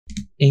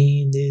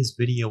In this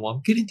video,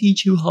 I'm going to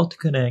teach you how to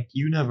connect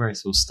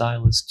Universal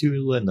Stylus to a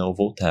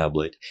Lenovo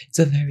tablet. It's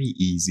a very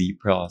easy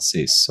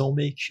process, so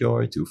make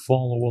sure to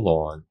follow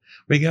along.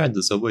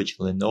 Regardless of which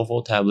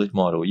Lenovo tablet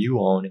model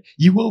you own,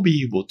 you will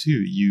be able to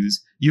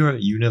use your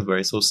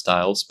Universal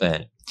Stylus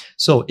pen.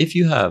 So if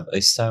you have a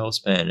Stylus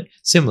pen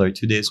similar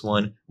to this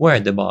one, where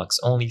the box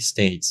only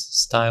states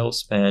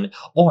Stylus pen,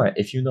 or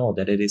if you know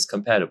that it is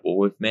compatible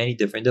with many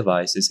different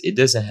devices, it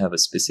doesn't have a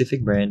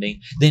specific branding,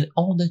 then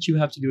all that you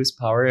have to do is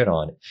power it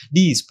on.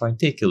 These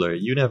particular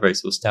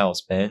Universal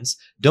Stylus pens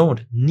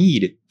don't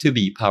need to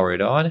be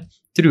powered on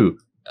through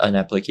an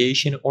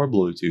application or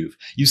Bluetooth.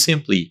 You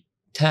simply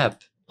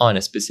tap on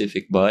a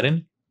specific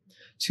button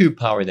to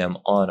power them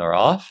on or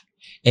off,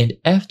 and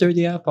after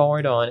they are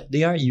powered on,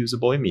 they are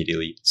usable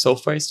immediately. So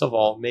first of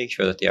all, make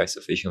sure that they are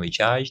sufficiently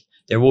charged.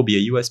 There will be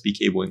a USB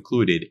cable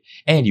included,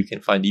 and you can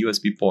find the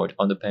USB port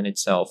on the pen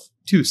itself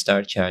to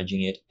start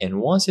charging it. And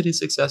once it is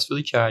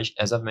successfully charged,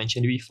 as I've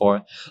mentioned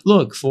before,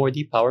 look for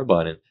the power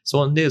button. So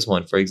on this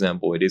one, for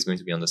example, it is going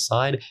to be on the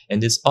side,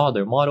 and this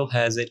other model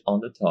has it on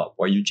the top,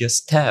 where you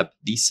just tap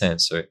the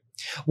sensor.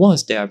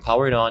 Once they are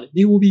powered on,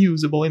 they will be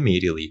usable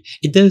immediately.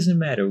 It doesn't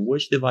matter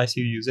which device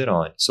you use it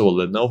on. So a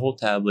Lenovo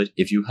tablet,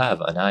 if you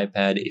have an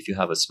iPad, if you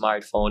have a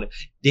smartphone,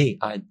 they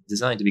are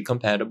designed to be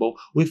compatible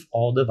with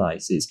all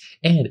devices.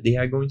 And they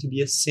are going to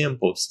be a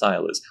simple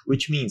stylus,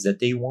 which means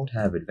that they won't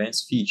have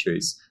advanced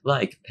features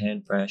like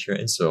pen pressure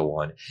and so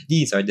on.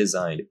 These are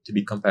designed to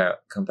be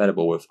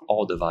compatible with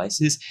all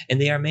devices, and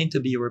they are meant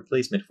to be a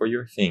replacement for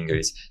your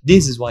fingers.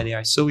 This is why they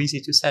are so easy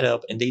to set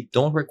up, and they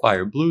don't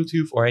require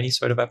Bluetooth or any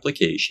sort of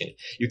application.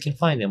 You can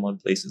find them on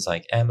places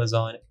like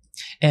Amazon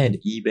and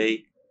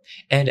eBay.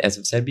 And as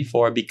I've said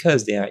before,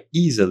 because they are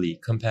easily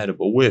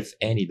compatible with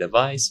any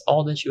device,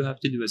 all that you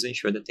have to do is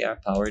ensure that they are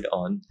powered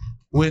on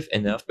with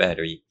enough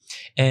battery,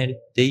 and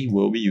they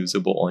will be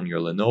usable on your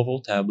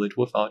Lenovo tablet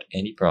without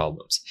any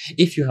problems.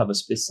 If you have a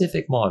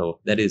specific model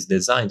that is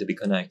designed to be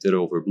connected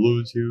over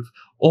Bluetooth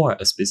or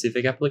a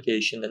specific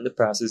application, then the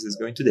process is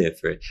going to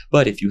differ.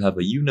 But if you have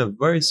a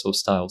Universal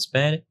Stylus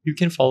pen, you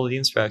can follow the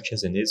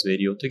instructions in this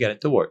video to get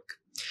it to work.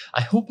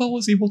 I hope I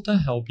was able to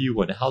help you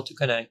on how to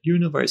connect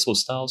Universal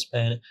Stylus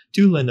pen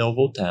to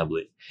Lenovo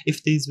tablet.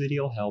 If this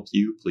video helped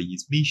you,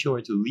 please be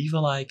sure to leave a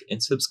like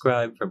and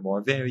subscribe for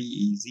more very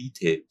easy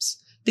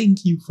tips. Thank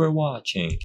you for watching.